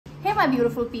my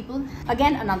beautiful people,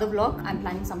 again another vlog. I'm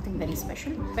planning something very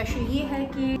special. Special ये है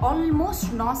कि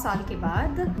almost 9 साल के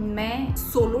बाद मैं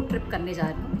solo trip करने जा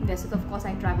रही हूँ. वैसे तो of course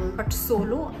I travel, but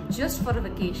solo just for a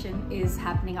vacation is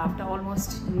happening after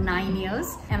almost 9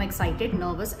 years. I'm excited,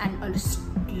 nervous and a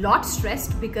lot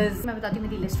stressed because मैं बताती हूँ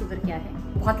मेरी list उधर क्या है.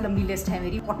 बहुत लंबी list है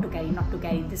मेरी. What to carry, not to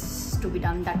carry, this to be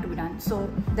done, that to be done. So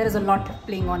there is a lot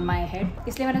playing on my head.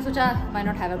 इसलिए मैंने सोचा why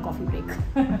not have a coffee break.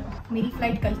 मेरी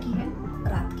flight कल की है,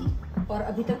 रात की. और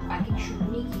अभी तक पैकिंग शुरू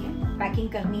नहीं की है. पैकिंग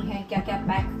करनी है, क्या क्या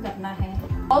पैक करना है.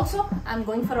 Also I am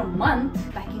going for a month.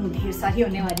 Packing ढेर सारी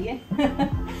होने वाली है.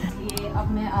 ये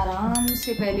अब मैं आराम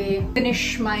से पहले फिनिश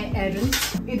माई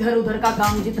एरंड. इधर उधर का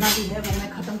काम जितना भी है वो मैं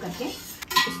खत्म करके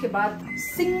उसके बाद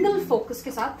सिंगल फोकस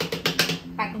के साथ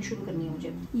पैकिंग शुरू करनी है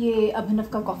मुझे. ये अभिनव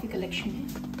का कॉफ़ी कलेक्शन है.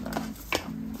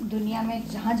 दुनिया में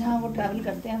जहाँ जहाँ वो ट्रैवल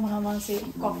करते हैं वहाँ से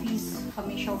कॉफ़ीज़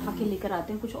हमेशा उठा के लेकर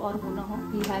आते हैं, कुछ और होना हो.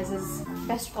 He has his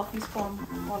best coffees from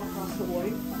all across the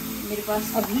world. मेरे पास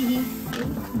अभी ही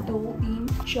 1 2 3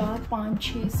 4 5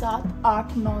 6 7 8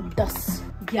 9 10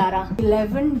 11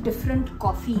 11 different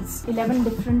coffees, 11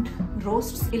 different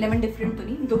roasts. 11 different तो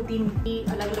नहीं,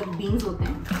 2-3 अलग अलग बीन्स होते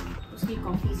हैं, उसकी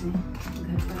कॉफ़ीज़ हैं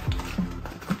घर पर.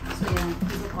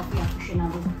 कॉफ़ी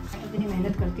आफिशिएनाडो. मैं इतनी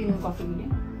मेहनत करती हूँ कॉफ़ी के लिए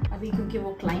अभी क्योंकि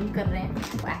वो क्लाइंब कर रहे हैं.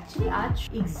 एक्चुअली आज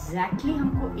एग्जैक्टली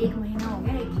हमको 1 महीना हो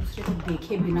गया एक दूसरे को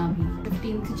देखे बिना भी.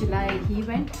 15 जुलाई he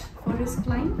went for his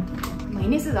climb.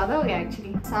 महीने से ज़्यादा हो गया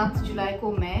एक्चुअली. 7 जुलाई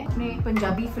को मैं अपने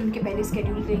पंजाबी फिल्म के पहले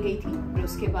स्केड्यूल पे गई थी, फिर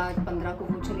उसके बाद 15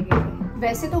 को वो चले गए थे.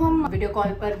 वैसे तो हम वीडियो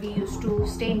कॉल पर भी use to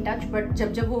stay in touch, but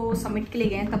जब वो समिट के लिए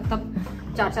गए तब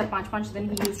 4-4 5-5 दिन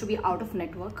ही use to be out of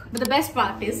network. But the best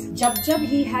part is जब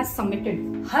he has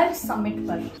submitted her summit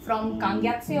पर फ्रॉम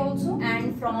कांग्यात से also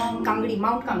and from Kangri,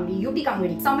 mount Kangri, UP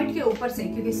Kangri summit के ऊपर से,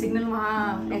 क्योंकि सिग्नल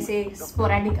वहाँ ऐसे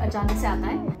स्पोरेडिक अचानक से आता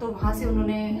है, तो वहाँ से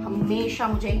उन्होंने हमेशा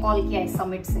मुझे कॉल किया है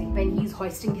समिट से when he is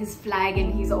hoisting his flag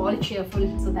and he is all cheerful.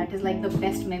 So that is like the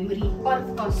best memory. और ऑफ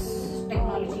कोर्स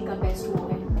टेक्नोलॉजी का बेस्ट वो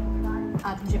है.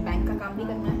 आज मुझे बैंक का काम भी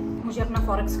करना है, मुझे अपना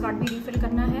फॉरेक्स कार्ड भी रीफिल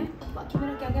करना है. बाकी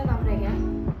मेरा क्या क्या काम रह गया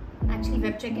है. एक्चुअली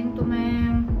वेब चेक इन तो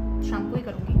मैं शाम को ही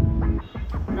करूँगी,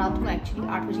 रात को एक्चुअली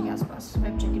 8 बजे के आसपास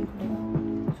वेब चेक इन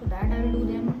खुलेगा. So that I will do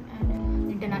them.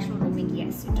 And international roaming,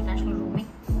 yes international roaming.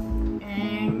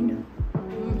 And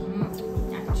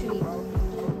actually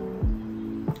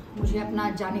मुझे अपना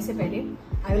जाने से पहले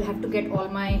I will have to get all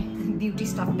my beauty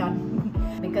stuff done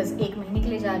because 1 महीने के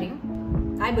लिए जा रही हूँ.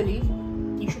 I believe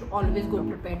you should always go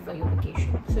prepared for your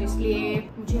vacation. So इसलिए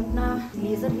मुझे अपना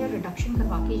laser hair reduction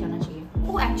करवा के जाना चाहिए.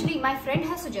 Oh, actually my friend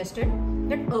has suggested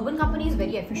that Urban Company is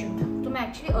very efficient. तो मैं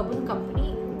actually Urban Company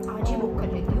आज ही बुक कर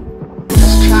लेती हूँ.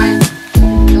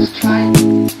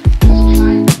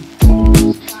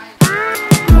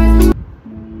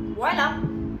 Voila,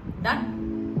 done.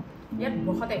 यार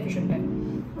बहुत efficient है.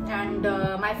 And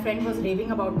my friend was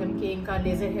raving about them कि इनका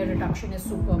laser hair reduction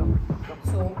is superb.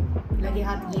 So लगे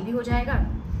हाथ ये भी हो जाएगा,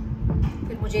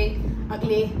 फिर मुझे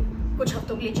अगले कुछ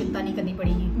हफ्तों के लिए चिंता नहीं करनी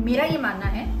पड़ेगी. मेरा ये मानना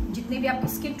है जितने भी आपकी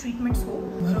स्किन ट्रीटमेंट्स हो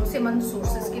भरोसेमंद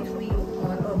सोर्सेज के थ्रू ही हो,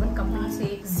 और अर्बन कंपनी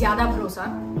से ज़्यादा भरोसा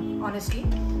ऑनेस्टली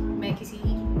मैं किसी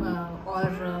और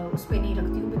उस पर नहीं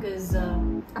रखती हूँ. बिकॉज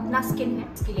अपना स्किन है,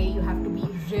 इसके लिए you have to be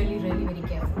really really very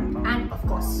careful end of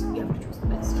course you have to choose the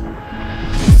best.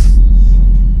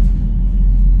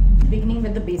 Beginning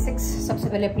with the basics. सबसे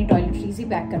पहले अपनी टॉयलेटरीज ही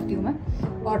पैक करती हूँ मैं.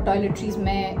 और टॉयलेटरीज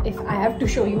में if I have to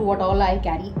show you what all I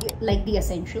carry, like the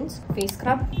essentials, face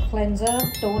scrub, cleanser,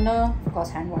 toner, of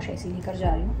course hand wash ऐसे ही लेकर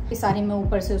जा रही हूँ. ये सारे में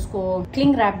ऊपर से उसको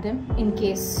cling wrap them in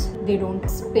case they don't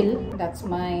spill. That's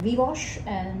my we wash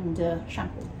and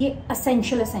shampoo. ये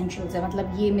एसेंशियल्स है, मतलब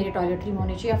ये मेरे टॉयलेटरी में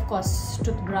होने चाहिए. Of course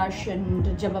toothbrush.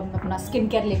 एंड जब अब अपना स्किन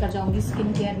केयर लेकर जाऊँगी,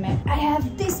 स्किन केयर में I have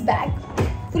this bag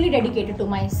fully dedicated to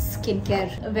my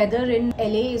skincare. Weather in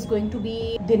LA is going to be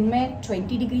दिन में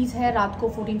 20 degrees है, रात को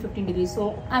 14-15 degrees. So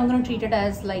I'm going to treat it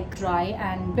as like dry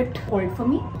and bit cold for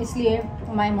me. इसलिए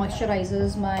my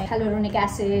moisturizers, my hyaluronic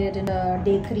acid and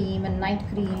day cream and night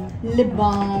cream, lip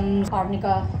balms,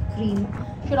 arnica cream.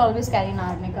 Should always carry an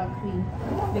arnica cream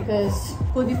because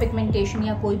कोई भी pigmentation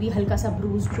या कोई भी हल्का सा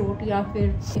bruise throat या फिर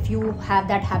if you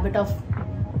have that habit of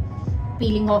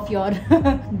peeling off your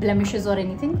blemishes or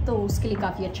anything, तो उसके लिए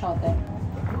काफ़ी अच्छा होता है.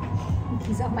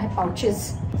 These are my pouches.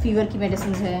 Fever की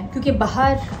मेडिसिन है क्योंकि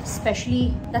बाहर specially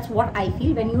that's what I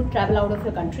feel when you travel out of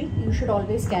your country you should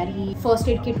always carry first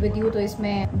aid kit with you. तो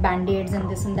इसमें बैंडेड्स and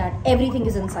this and that everything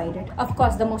is inside it. Of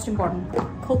course the most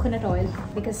important coconut oil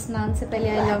because स्नान से पहले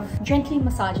I love gently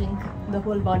massaging the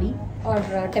whole body.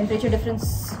 और temperature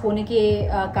difference होने के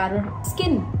कारण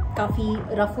skin काफ़ी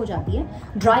रफ हो जाती है,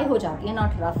 ड्राई हो जाती है,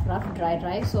 not rough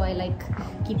dry. So I like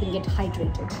keeping it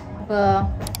hydrated.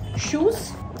 Shoes,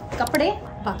 कपड़े,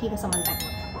 बाकी का सामान पैक।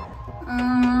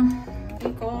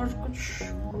 एक और कुछ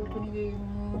भूल तो नहीं गई।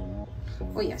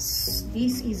 Oh yes,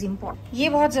 this is important. ये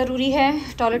बहुत ज़रूरी है,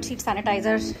 टॉयलेट सीट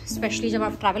सैनिटाइजर, स्पेशली जब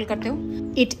आप ट्रैवल करते हो.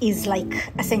 It is like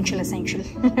essential.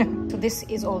 So this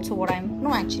is also what I'm. No,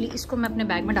 actually इसको मैं अपने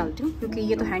बैग में डालती हूँ क्योंकि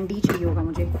ये तो हैंडी चाहिए होगा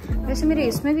मुझे. वैसे मेरे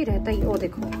इसमें भी रहता ही. ओ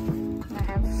देखो, I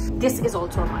have. This is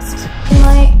also a must.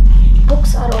 My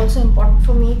books are also important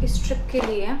for me इस ट्रिप के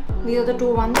लिए. These are the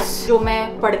 2 ones जो मैं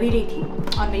पढ़ भी रही थी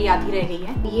और मेरी याद ही रह गई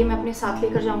है. ये मैं अपने साथ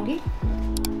लेकर जाऊँगी.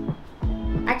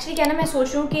 एक्चुअली क्या ना, मैं सोच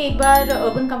रही हूँ कि एक बार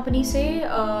अर्बन कंपनी से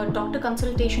डॉक्टर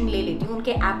कंसल्टेशन ले लेती हूँ.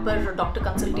 उनके ऐप पर डॉक्टर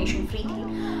कंसल्टेशन फ्री थी,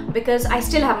 because I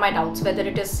still have my doubts whether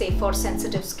it is safe for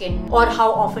sensitive skin और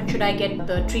how often should I get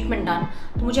the treatment done.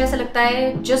 तो मुझे ऐसा लगता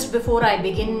है just before I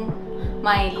begin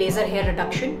my laser hair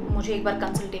reduction मुझे एक बार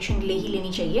consultation ले ही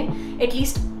लेनी चाहिए.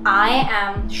 At least I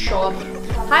am sure.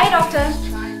 Hi doctor.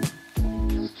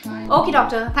 Okay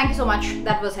doctor, thank you so much,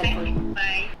 that was helpful.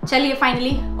 चलिए,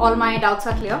 finally all my doubts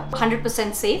are clear.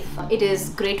 100% safe. It is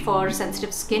great for sensitive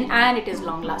skin and it is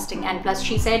long lasting. And plus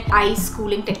she said ice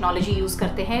cooling technology use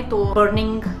करते हैं तो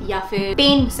burning या फिर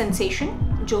pain sensation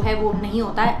जो है वो नहीं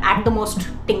होता है. एट द मोस्ट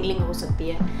टिंगलिंग हो सकती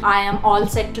है. I am all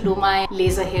set to do my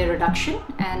laser hair reduction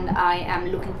and I am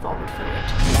looking forward for it.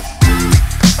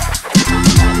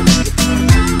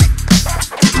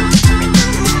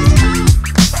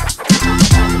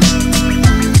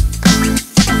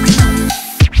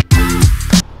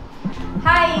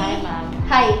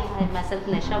 Myself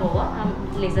Nisha Bowa. I'm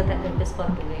laser therapist for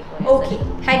Dilaik. Okay.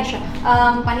 Hi Nisha.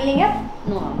 पानी लेंगे आप?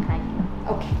 No, thank you.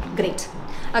 Okay, great.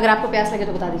 अगर आपको प्यास लगे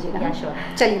तो बता दीजिएगा. Yeah, sure.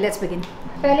 चलिए, let's begin.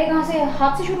 पहले कहाँ से,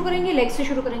 हाथ से शुरू करेंगे, लेग से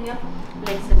शुरू करेंगे आप?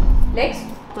 Legs से. Legs?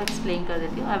 को explain कर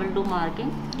देती हूँ. I will do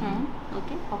marking.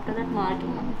 Okay. After that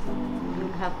marking, you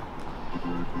have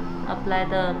apply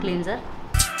the cleanser.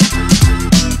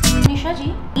 निशा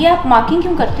जी, ये आप मार्किंग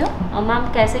क्यों करते हो? मैम,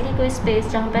 कैसे कि कोई स्पेस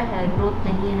जहाँ पे हेयर ग्रोथ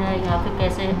नहीं है या फिर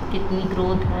कैसे कितनी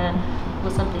ग्रोथ है वो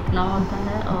सब देखना होता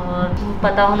है और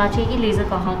पता होना चाहिए कि लेज़र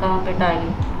कहाँ पे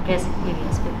डालें, कैसे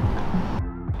एरियाज पे करना.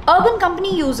 Urban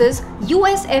Company uses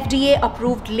US FDA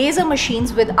approved laser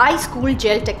machines with iSchool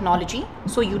gel technology,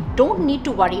 so you don't need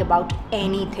to worry about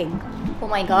anything. Oh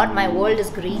my god, my world is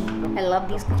green. I love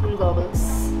these cool goggles.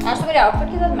 आज तो मेरे outfit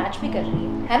के साथ match भी कर रही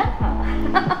है ना?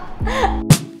 हाँ.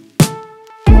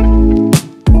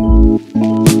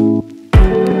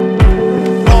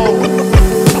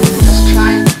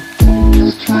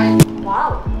 Wow,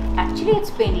 actually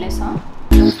it's painless, huh?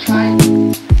 Just try.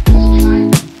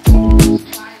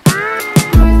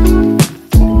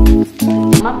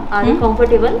 Ma'am, are you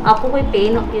comfortable? आपको कोई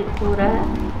पेन हो रहा है?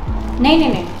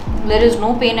 नहीं, there is no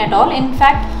pain at all. In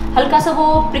fact, हल्का सा वो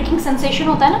pricking sensation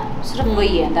होता है ना, सिर्फ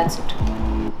वही है. That's it.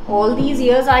 All these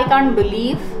years I can't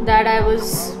believe that I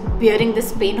was bearing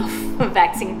this pain of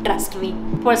vaccine. Trust me.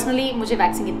 Personally, मुझे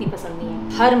वैक्सीन इतनी पसंद नहीं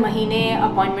है. हर महीने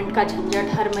अपॉइंटमेंट का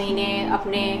झंझट, हर महीने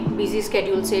अपने बिजी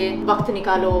स्केड्यूल से वक्त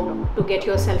निकालो to get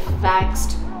your self vaxxed.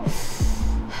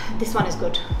 This one is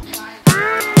good.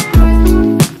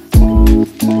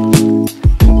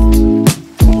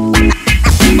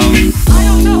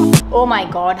 Oh my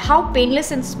god, how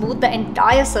painless and smooth the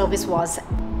entire service was.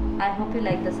 I hope you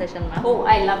like the session, ma'am. Oh,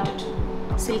 I loved it.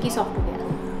 Silky soft हो गया.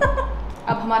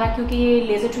 अब हमारा क्योंकि ये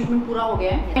laser treatment पूरा हो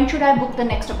गया है. When should I book the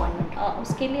next appointment?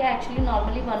 उसके लिए एक्चुअली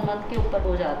नॉर्मली 1 मंथ के ऊपर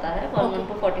हो जाता है. 1 month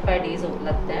to 45 days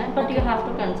लगते हैं. But you have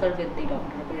to consult with the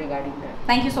doctor regarding that.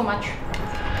 Thank you so much.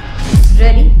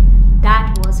 Really,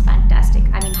 that was fantastic.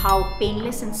 I mean, how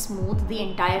painless and smooth the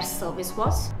entire service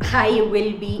was. I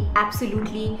will be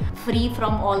absolutely free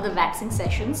from all the vaccine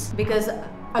sessions because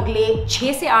अगले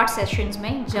 6 से 8 sessions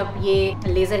में जब ये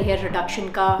laser hair reduction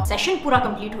का session पूरा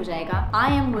complete हो जाएगा,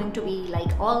 I am going to be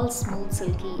like all smooth,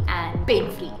 silkie and pain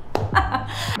free.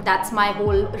 That's my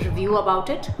whole review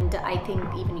about it, and I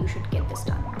think even you should get this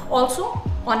done. Also,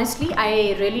 honestly, I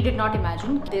really did not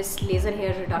imagine this laser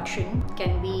hair reduction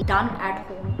can be done at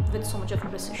home with so much of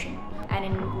precision. And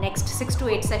in next 6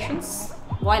 to 8 sessions,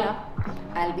 voila,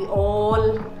 I'll be all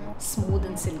smooth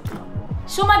and silky.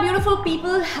 So my beautiful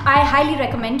people, I highly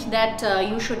recommend that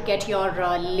you should get your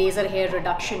laser hair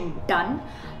reduction done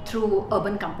through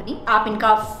Urban Company. आप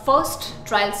इनका first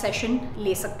trial session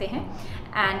ले सकते हैं.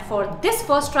 And for this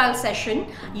first trial session,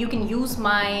 you can use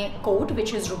my code,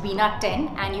 which is Rubina10,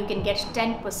 and you can get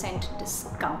 10%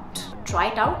 discount. Try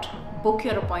it out, book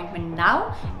your appointment now,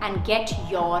 and get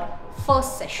your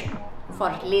first session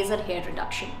for laser hair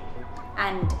reduction.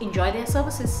 And enjoy their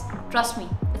services. Trust me,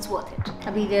 it's worth it.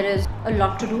 अभी there is a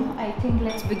lot to do. I think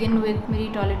let's begin with मेरी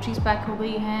toiletries pack हो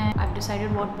गई हैं. I've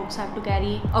decided what books I have to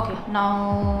carry. Okay, now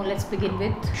let's begin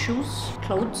with shoes,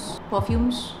 clothes,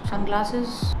 perfumes, sunglasses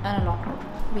and a lot more.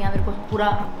 यहाँ मेरे को पूरा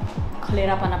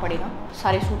खलेरा पाना पड़ेगा.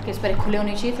 सारे सूटकेस पहले खुले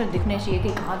होने चाहिए, फिर दिखने चाहिए कि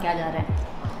कहाँ क्या जा रहा है.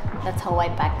 That's how I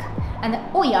pack. And then,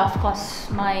 oh yeah, of course,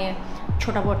 my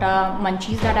छोटा मोटा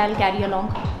munchies that I'll carry along.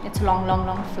 It's a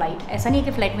long flight. ऐसा नहीं है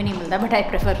कि फ्लाइट में नहीं मिलता, but I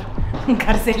prefer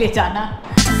घर से ले जाना.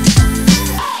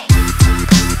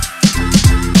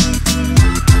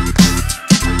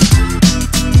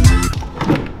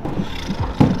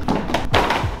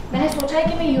 मैंने सोचा है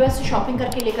कि मैं यूएस से शॉपिंग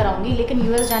करके लेकर आऊँगी, लेकिन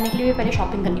यूएस जाने के लिए भी पहले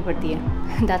शॉपिंग करनी पड़ती है.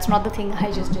 That's not the thing.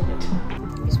 I just did it.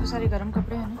 इसमें सारे गर्म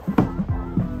कपड़े हैं ना.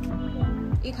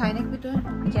 एक हाई नेक भी तो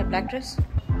है. क्या ब्लैक ड्रेस?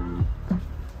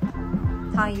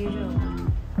 हाँ, ये जो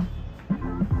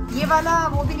ये वाला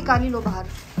वो भी निकाल ही लो बाहर.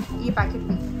 ये पैकेट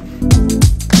भी.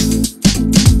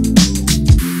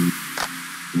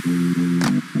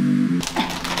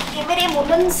 ये मेरे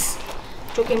वुलन्स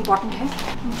जो कि इम्पोर्टेंट है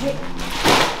मुझे.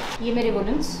 ये मेरे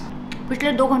वुलन्स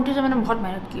पिछले 2 घंटे से मैंने बहुत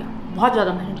मेहनत किया, बहुत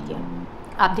ज़्यादा मेहनत किया.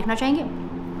 आप देखना चाहेंगे?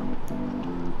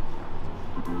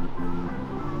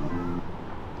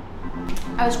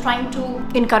 I was trying to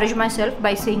encourage myself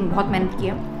by saying बहुत मेहनत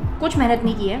किया. कुछ मेहनत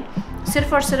नहीं की है,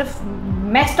 सिर्फ और सिर्फ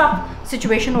messed up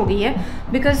situation हो गई है.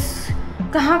 Because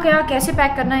कहाँ क्या कैसे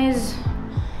पैक करना is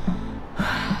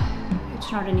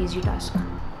it's not an easy task.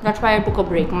 That's why I took a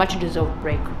break, much deserved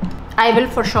break. I will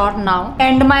for sure now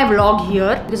end my vlog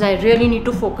here because I really need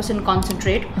to focus and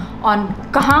concentrate on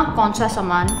कहाँ कौन सा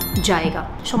सामान जाएगा.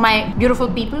 So my beautiful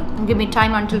people, give me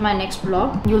time until my next vlog.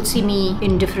 You'll see me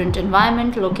in different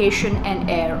environment, location and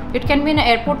air. It can be an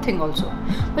airport thing also,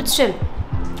 but still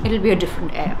it'll be a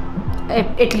different air,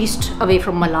 at least away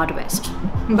from Malad West.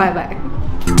 Bye bye.